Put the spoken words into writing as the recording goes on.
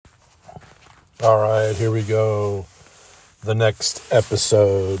All right, here we go. The next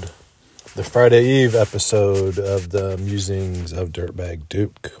episode, the Friday Eve episode of the Musings of Dirtbag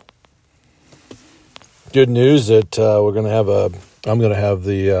Duke. Good news that I'm going to have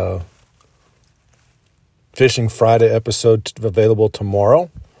the Fishing Friday episode available tomorrow.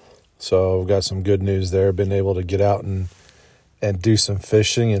 So we've got some good news there. Been able to get out and do some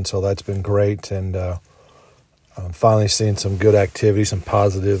fishing, and so that's been great. And I'm finally seeing some good activity, some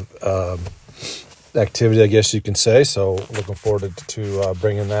positive activity, I guess you can say. So looking forward to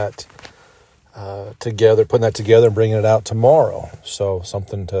bringing that together, putting that together and bringing it out tomorrow. So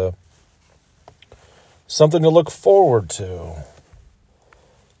something to look forward to.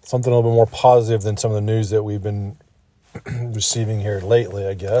 Something a little bit more positive than some of the news that we've been receiving here lately,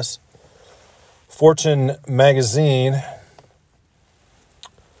 I guess. Fortune magazine,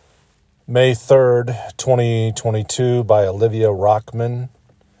 May 3rd, 2022, by Olivia Rockman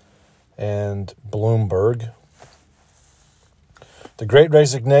and Bloomberg. The Great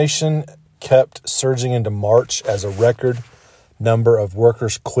Resignation kept surging into March as a record number of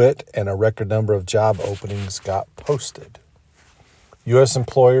workers quit and a record number of job openings got posted. U.S.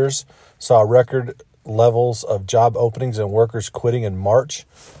 employers saw record levels of job openings and workers quitting in March,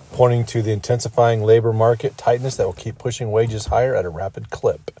 pointing to the intensifying labor market tightness that will keep pushing wages higher at a rapid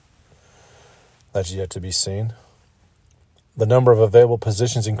clip. That's yet to be seen. The number of available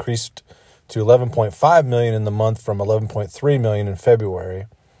positions increased to 11.5 million in the month from 11.3 million in February.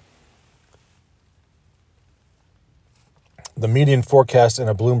 The median forecast in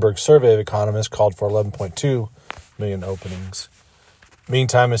a Bloomberg survey of economists called for 11.2 million openings.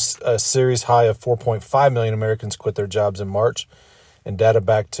 Meantime, a series high of 4.5 million Americans quit their jobs in March, and data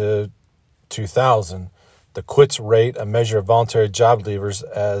back to 2000. The quits rate, a measure of voluntary job leavers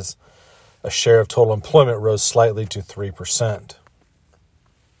as a share of total employment, rose slightly to 3%.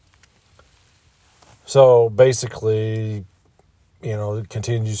 So basically,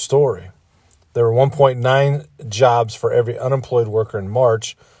 continued story. There were 1.9 jobs for every unemployed worker in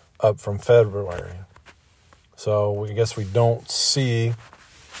March, up from February. So I guess we don't see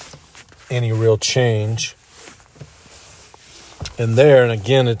any real change in there. And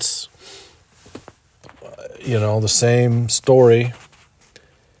again, it's, the same story,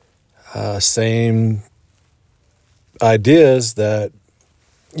 same ideas that,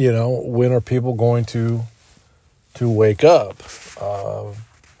 when are people going to wake up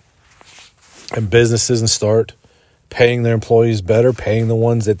and businesses and start paying their employees better, paying the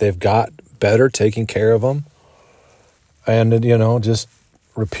ones that they've got better, taking care of them. And, just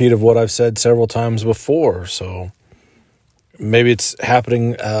repeat of what I've said several times before. So maybe it's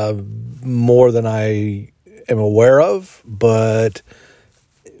happening more than I am aware of, but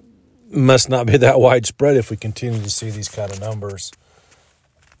must not be that widespread if we continue to see these kind of numbers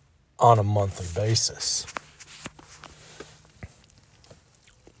on a monthly basis.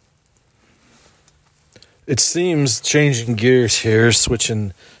 It seems, changing gears here,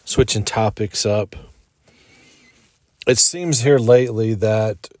 switching topics up, it seems here lately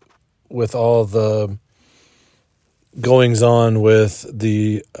that with all the goings on with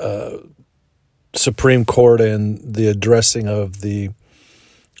the Supreme Court and the addressing of the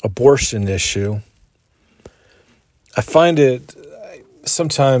abortion issue, I find it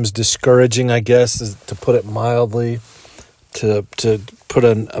sometimes discouraging, I guess, is to put it mildly, to put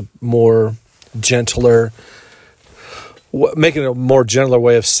a more gentler, making a more gentler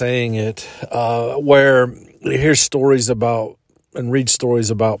way of saying it, where you hear stories about and read stories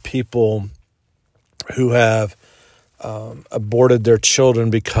about people who have aborted their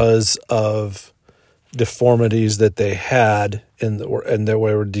children because of deformities that they had and that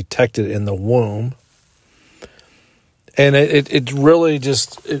were detected in the womb. And it really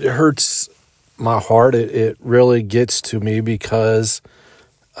just, it hurts my heart. It really gets to me because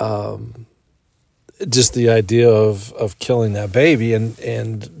just the idea of killing that baby and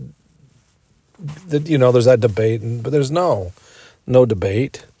that, there's that debate, but there's no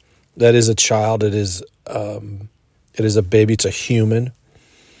debate. That is a child. It is a baby. It's a human.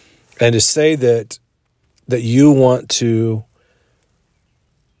 And to say that you want to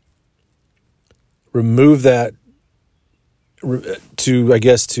remove that,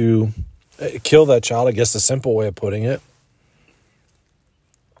 to kill that child, I guess the simple way of putting it,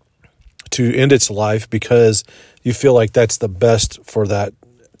 to end its life because you feel like that's the best for that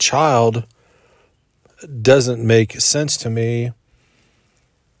child, doesn't make sense to me.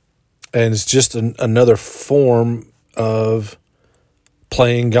 And it's just another form of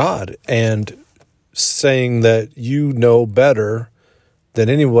playing God and saying that you know better than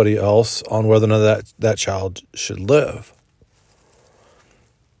anybody else on whether or not that child should live.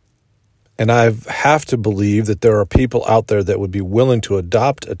 And I have to believe that there are people out there that would be willing to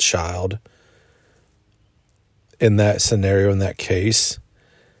adopt a child in that scenario, in that case,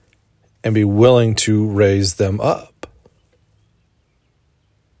 and be willing to raise them up.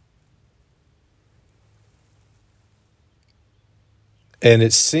 And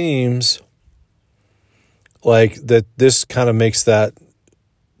it seems like that this kind of makes that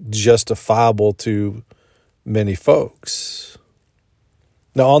justifiable to many folks.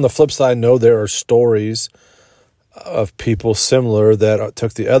 Now, on the flip side, no, there are stories of people similar that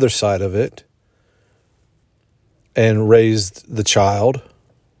took the other side of it and raised the child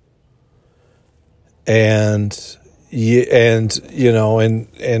and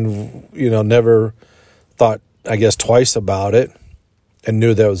never thought, I guess, twice about it and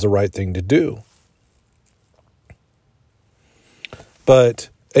knew that was the right thing to do. But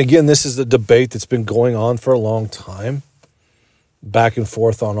again, this is a debate that's been going on for a long time, back and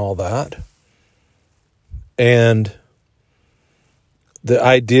forth on all that. And the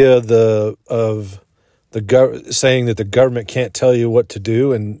idea of saying that the government can't tell you what to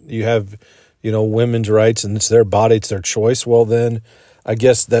do and you have, women's rights and it's their body, it's their choice. Well, then I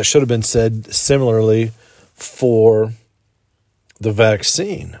guess that should have been said similarly for the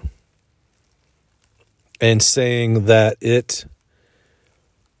vaccine, and saying that it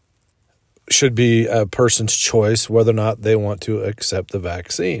should be a person's choice whether or not they want to accept the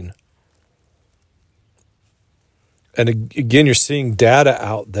vaccine. And again, you're seeing data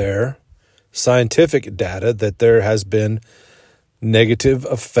out there, scientific data, that there has been negative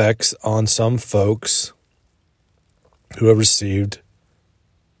effects on some folks who have received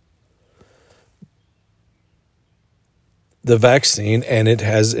the vaccine, and it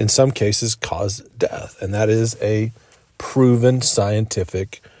has, in some cases, caused death. And that is a proven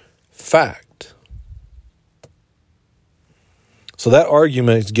scientific fact. So that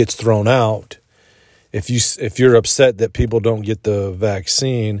argument gets thrown out if you're upset that people don't get the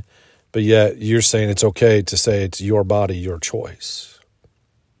vaccine, but yet you're saying it's okay to say it's your body, your choice.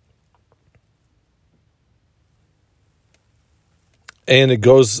 And it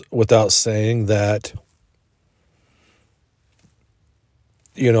goes without saying that,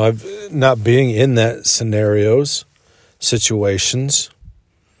 I've not being in that situations,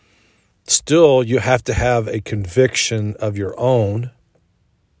 still you have to have a conviction of your own.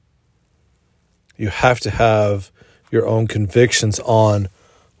 You have to have your own convictions on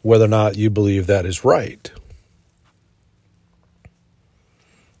whether or not you believe that is right.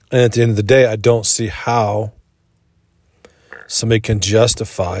 And at the end of the day, I don't see how somebody can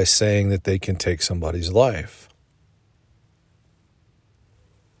justify saying that they can take somebody's life.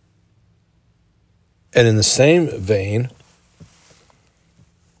 And in the same vein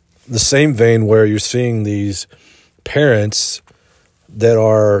where you're seeing these parents that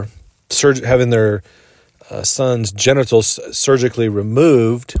are having their son's genitals surgically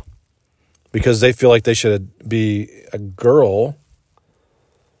removed because they feel like they should be a girl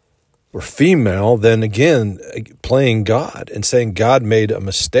or female, then again, playing God and saying God made a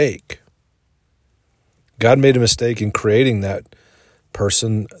mistake. God made a mistake in creating that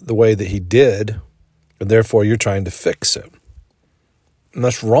person the way that he did, and therefore you're trying to fix it. And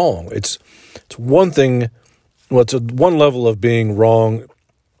that's wrong. It's one thing, it's one level of being wrong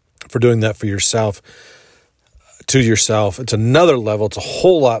for doing that for yourself, to yourself. It's another level. It's a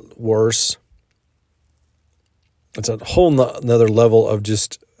whole lot worse. It's a whole another level of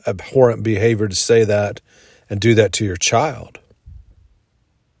just abhorrent behavior to say that and do that to your child.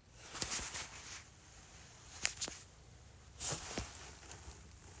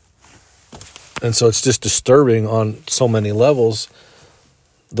 And so it's just disturbing on so many levels,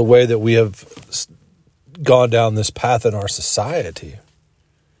 the way that we have gone down this path in our society,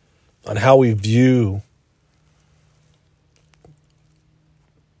 on how we view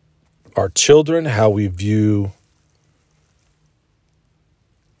our children, how we view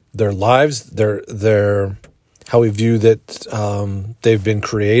their lives, their how we view that they've been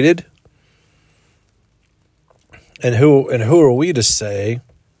created, and who are we to say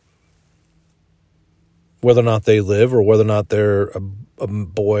whether or not they live or whether or not they're a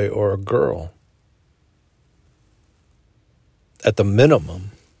boy or a girl? At the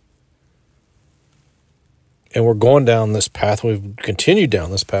minimum. And we're going down this path. We've continued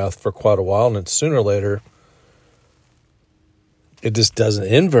down this path for quite a while, and sooner or later, it just doesn't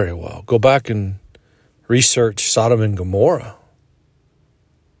end very well. Go back and research Sodom and Gomorrah.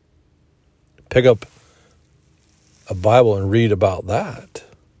 Pick up a Bible and read about that.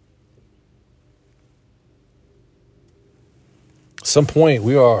 At some point,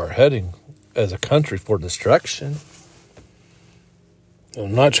 we are heading as a country for destruction.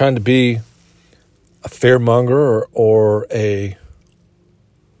 I'm not trying to be fearmonger or a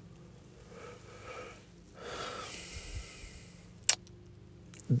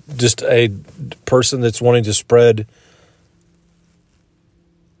just a person that's wanting to spread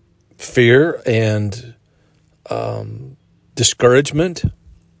fear and discouragement,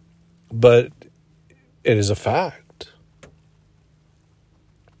 but it is a fact.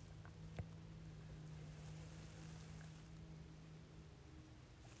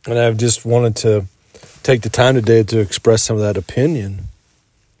 And I've just wanted to take the time today to express some of that opinion.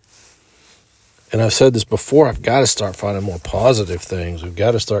 And I've said this before, I've got to start finding more positive things. We've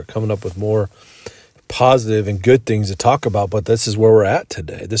got to start coming up with more positive and good things to talk about, but this is where we're at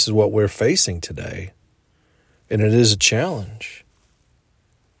today. This is what we're facing today. And it is a challenge.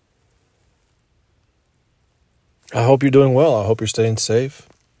 I hope you're doing well. I hope you're staying safe.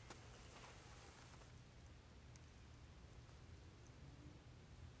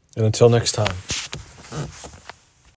 And until next time.